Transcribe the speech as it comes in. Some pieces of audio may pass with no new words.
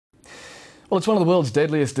Well, it's one of the world's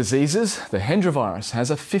deadliest diseases. The Hendra virus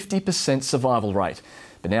has a 50% survival rate.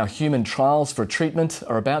 But now human trials for treatment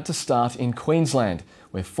are about to start in Queensland,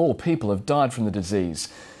 where 4 people have died from the disease.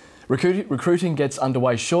 Recruiting gets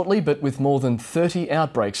underway shortly, but with more than 30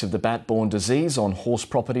 outbreaks of the bat-borne disease on horse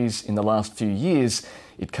properties in the last few years,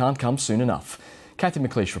 it can't come soon enough. Kathy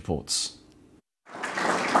McLeish reports.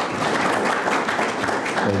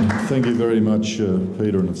 Thank you very much,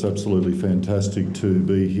 Peter, and it's absolutely fantastic to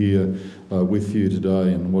be here with you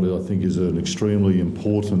today and what I think is an extremely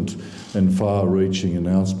important and far-reaching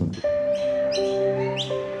announcement.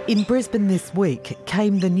 In Brisbane this week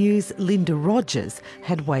came the news Linda Rogers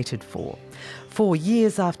had waited for. 4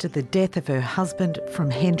 years after the death of her husband from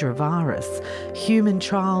Hendra virus, human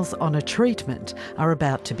trials on a treatment are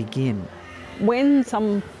about to begin. When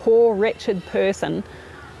some poor, wretched person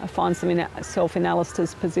finds themselves in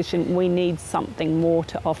Alistair's position, we need something more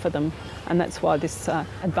to offer them. And that's why this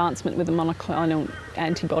advancement with the monoclonal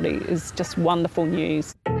antibody is just wonderful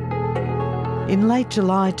news. In late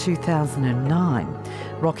July 2009,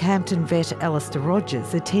 Rockhampton vet Alistair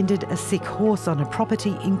Rogers attended a sick horse on a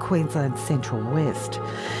property in Queensland's Central West.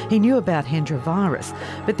 He knew about Hendra virus,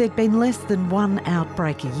 but there'd been less than 1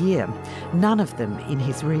 outbreak a year, none of them in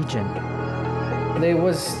his region. There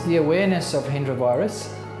was the awareness of Hendra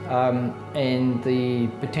virus, and the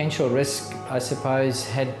potential risk, I suppose,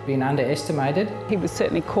 had been underestimated. He was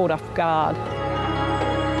certainly caught off guard.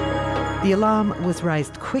 The alarm was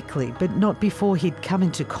raised quickly, but not before he'd come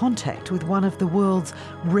into contact with one of the world's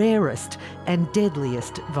rarest and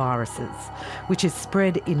deadliest viruses, which is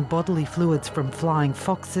spread in bodily fluids from flying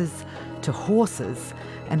foxes to horses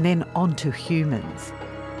and then onto humans.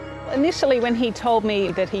 Initially, when he told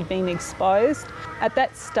me that he'd been exposed, at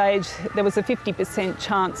that stage there was a 50%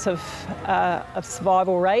 chance of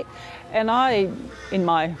survival rate, and I, in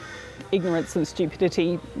my ignorance and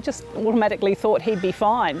stupidity, just automatically thought he'd be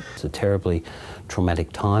fine. It's a terribly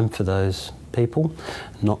traumatic time for those people,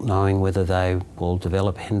 not knowing whether they will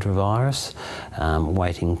develop Hendra virus,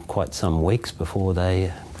 waiting quite some weeks before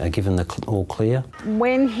they are given the all clear.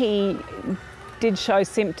 When he did show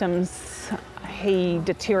symptoms, he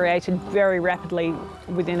deteriorated very rapidly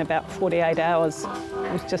within about 48 hours.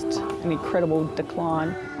 It was just an incredible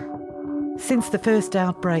decline. Since the first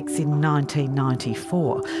outbreaks in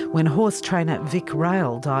 1994, when horse trainer Vic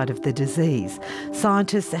Rail died of the disease,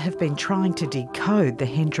 scientists have been trying to decode the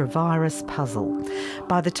Hendra virus puzzle.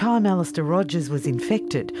 By the time Alistair Rogers was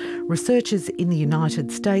infected, researchers in the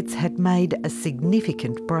United States had made a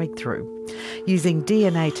significant breakthrough. Using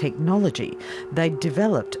DNA technology, they'd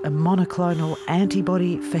developed a monoclonal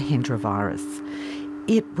antibody for Hendra virus.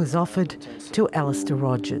 It was offered to Alistair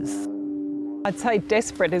Rogers. I'd say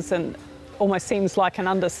desperate almost seems like an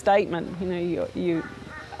understatement. You know, your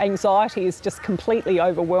anxiety is just completely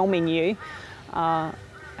overwhelming you, and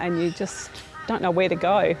you just don't know where to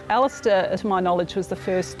go. Alistair, to my knowledge, was the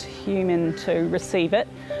first human to receive it.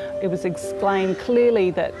 It was explained clearly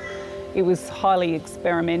that it was highly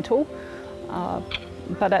experimental,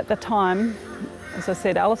 but at the time, as I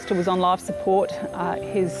said, Alistair was on life support.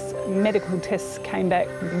 His medical tests came back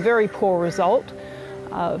with a very poor result.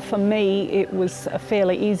 For me, it was a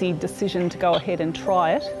fairly easy decision to go ahead and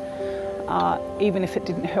try it. Even if it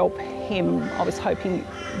didn't help him, I was hoping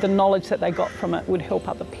the knowledge that they got from it would help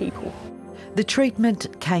other people. The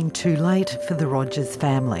treatment came too late for the Rogers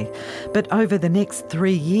family, but over the next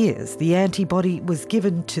 3 years, the antibody was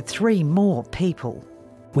given to 3 more people.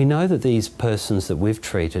 We know that these persons that we've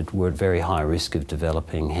treated were at very high risk of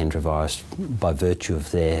developing Hendra virus by virtue of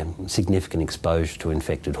their significant exposure to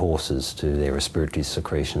infected horses, to their respiratory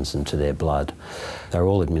secretions and to their blood. They were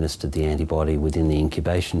all administered the antibody within the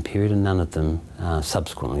incubation period, and none of them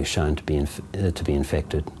subsequently shown to be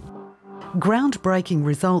infected. Groundbreaking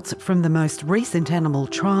results from the most recent animal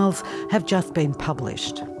trials have just been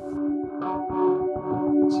published.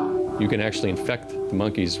 You can actually infect the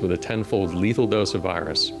monkeys with a 10-fold lethal dose of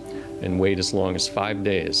virus and wait as long as 5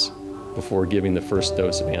 days before giving the first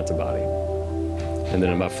dose of antibody. And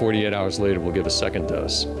then about 48 hours later, we'll give a second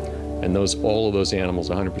dose. And all of those animals,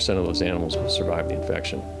 100% of those animals, will survive the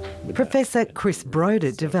infection. Professor Chris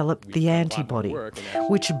Broder developed the antibody,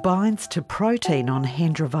 which binds to protein on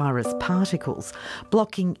Hendra virus particles,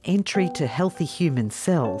 blocking entry to healthy human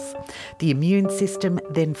cells. The immune system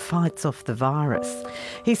then fights off the virus.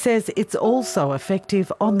 He says it's also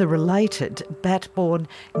effective on the related bat-borne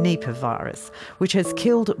Nipah virus, which has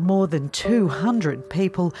killed more than 200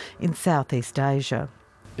 people in Southeast Asia.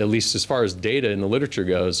 At least as far as data in the literature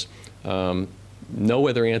goes, no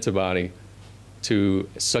other antibody to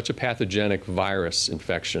such a pathogenic virus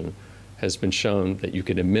infection has been shown that you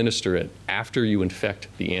can administer it after you infect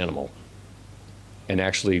the animal. and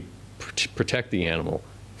actually protect the animal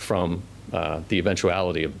from the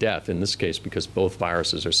eventuality of death, in this case because both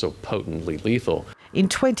viruses are so potently lethal. In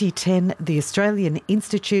 2010, the Australian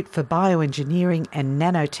Institute for Bioengineering and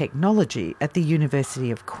Nanotechnology at the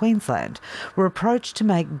University of Queensland were approached to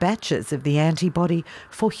make batches of the antibody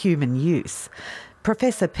for human use.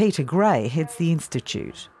 Professor Peter Gray heads the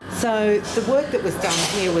institute. So the work that was done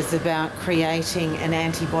here was about creating an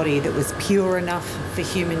antibody that was pure enough for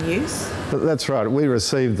human use? That's right. We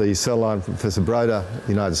received the cell line from Professor BRODER in the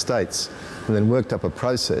United States and then worked up a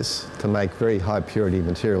process to make very high purity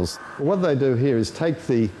materials. What they do here is take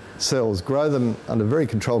the cells, grow them under very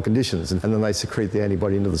controlled conditions, and then they secrete the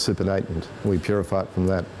antibody into the supernatant, and we purify it from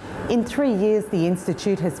that. In 3 years, the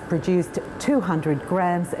Institute has produced 200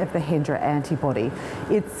 grams of the Hendra antibody.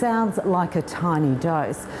 It sounds like a tiny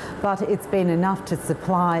dose, but it's been enough to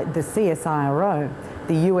supply the CSIRO,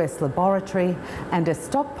 the US laboratory, and a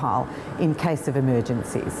stockpile in case of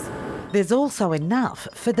emergencies. There's also enough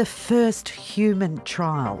for the first human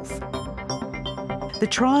trials. The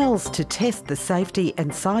trials to test the safety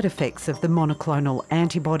and side effects of the monoclonal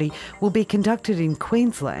antibody will be conducted in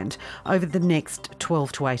Queensland over the next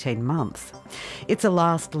 12 to 18 months. It's a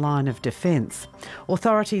last line of defence.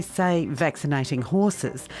 Authorities say vaccinating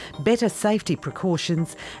horses, better safety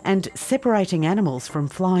precautions and separating animals from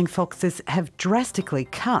flying foxes have drastically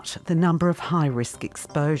cut the number of high-risk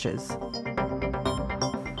exposures.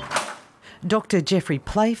 Dr. Geoffrey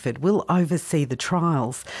PLAYFORD will oversee the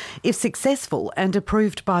trials. If successful and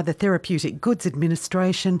approved by the Therapeutic Goods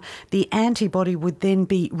Administration, the antibody would then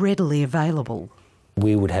be readily available.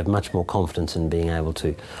 We would have much more confidence in being able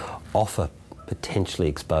to offer potentially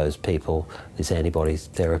exposed people this antibody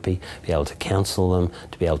therapy, be able to counsel them,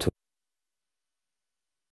 to be able to